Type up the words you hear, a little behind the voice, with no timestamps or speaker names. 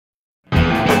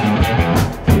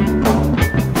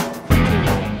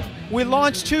we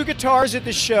launched 2 guitars at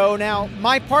the show. Now,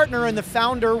 my partner and the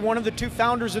founder, one of the 2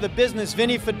 founders of the business,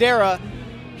 Vinny Fodera,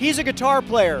 he's a guitar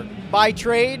player by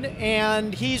trade,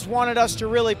 and he's wanted us to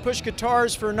really push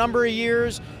guitars for a number of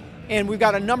years. And we've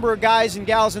got a number of guys and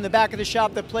gals in the back of the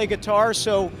shop that play guitar.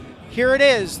 So here it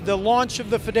is, the launch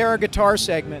of the Fodera guitar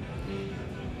segment.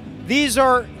 These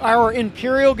are our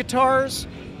Imperial guitars.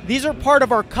 These are part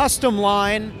of our custom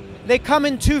line. They come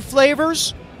in 2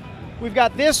 flavors. We've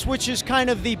got this, which is kind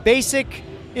of the basic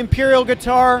Imperial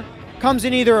guitar. Comes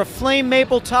in either a flame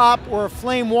maple top or a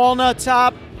flame walnut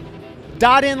top.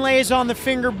 Dot inlays on the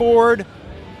fingerboard.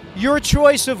 Your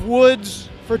choice of woods,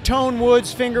 for tone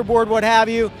woods, fingerboard, what have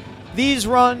you. These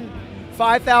run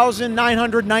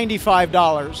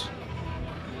 $5,995.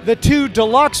 The 2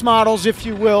 deluxe models, if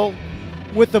you will,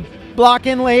 with the block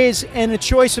inlays and a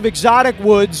choice of exotic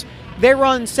woods, they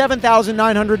run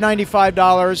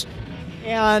 $7,995.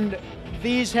 And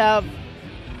these have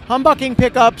humbucking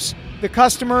pickups. The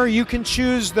customer, you can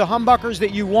choose the humbuckers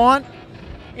that you want.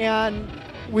 And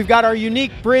we've got our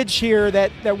unique bridge here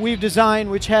that we've designed,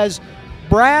 which has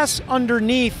brass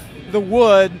underneath the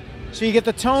wood. So you get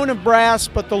the tone of brass,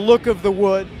 but the look of the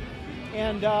wood.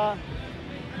 And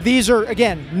these are,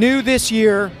 again, new this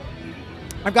year.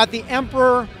 I've got the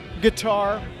Emperor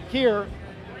guitar here.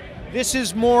 This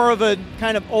is more of a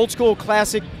kind of old school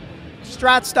classic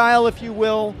Strat style, if you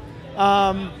will.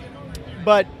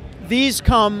 But these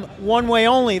come one way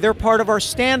only. They're part of our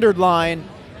standard line.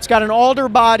 It's got an alder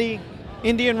body,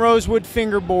 Indian rosewood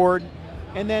fingerboard,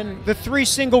 and then the 3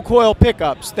 single coil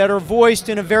pickups that are voiced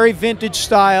in a very vintage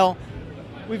style.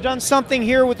 We've done something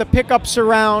here with the pickup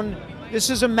surround. This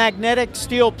is a magnetic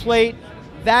steel plate.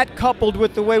 That, coupled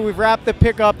with the way we've wrapped the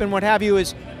pickup and what have you,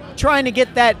 is trying to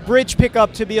get that bridge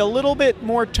pickup to be a little bit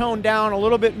more toned down, a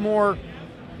little bit more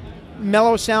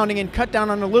mellow sounding, and cut down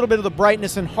on a little bit of the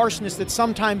brightness and harshness that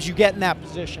sometimes you get in that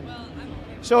position.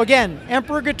 So again,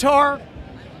 Emperor guitar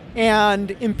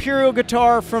and Imperial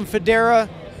guitar from Fodera,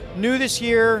 new this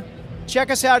year.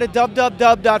 Check us out at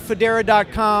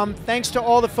www.fodera.com. Thanks to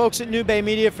all the folks at New Bay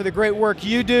Media for the great work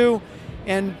you do,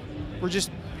 and we're just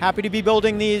happy to be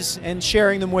building these and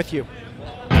sharing them with you.